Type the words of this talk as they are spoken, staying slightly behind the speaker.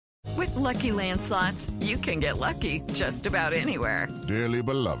With Lucky Land Slots, you can get lucky just about anywhere. Dearly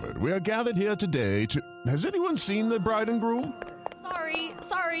beloved, we are gathered here today to... Has anyone seen the bride and groom?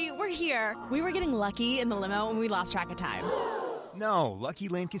 Sorry, we're here. We were getting lucky in the limo and we lost track of time. No, Lucky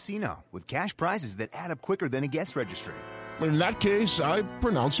Land Casino, with cash prizes that add up quicker than a guest registry. In that case, I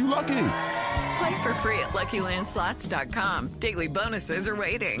pronounce you lucky. Play for free at LuckyLandSlots.com. Daily bonuses are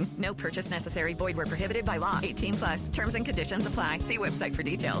waiting. No purchase necessary. Void where prohibited by law. 18+. Terms and conditions apply. See website for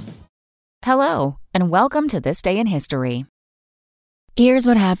details. Hello, and welcome to This Day in History. Here's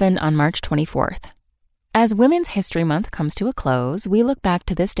what happened on March 24th. As Women's History Month comes to a close, we look back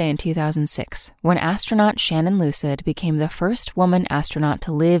to this day in 2006, when astronaut Shannon Lucid became the first woman astronaut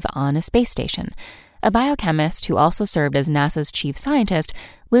to live on a space station. A biochemist who also served as NASA's chief scientist,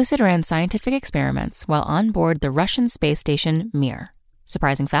 Lucid ran scientific experiments while on board the Russian space station Mir.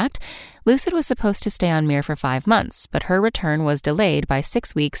 Surprising fact, Lucid was supposed to stay on Mir for 5 months, but her return was delayed by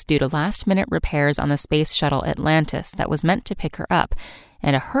 6 weeks due to last-minute repairs on the space shuttle Atlantis that was meant to pick her up,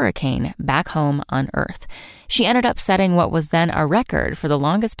 and a hurricane back home on Earth. She ended up setting what was then a record for the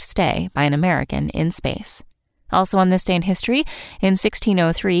longest stay by an American in space. Also on this day in history, in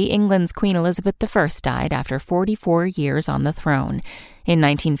 1603, England's Queen Elizabeth I died after 44 years on the throne. In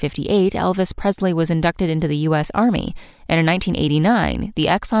 1958, Elvis Presley was inducted into the U.S. Army, and in 1989, the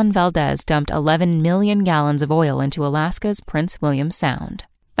Exxon Valdez dumped 11 million gallons of oil into Alaska's Prince William Sound.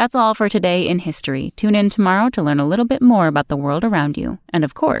 That's all for today in history. Tune in tomorrow to learn a little bit more about the world around you. And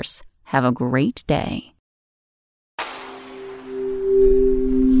of course, have a great day.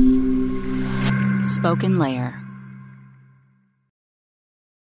 Spoken Layer.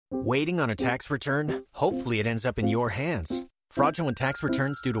 Waiting on a tax return? Hopefully it ends up in your hands. Fraudulent tax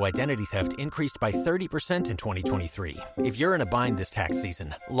returns due to identity theft increased by 30% in 2023. If you're in a bind this tax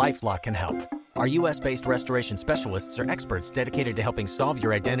season, LifeLock can help. Our U.S.-based restoration specialists are experts dedicated to helping solve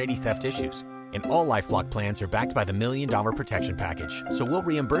your identity theft issues. And all LifeLock plans are backed by the $1 Million Protection Package. So we'll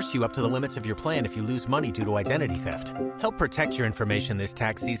reimburse you up to the limits of your plan if you lose money due to identity theft. Help protect your information this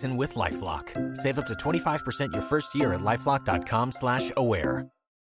tax season with LifeLock. Save up to 25% your first year at LifeLock.com/aware.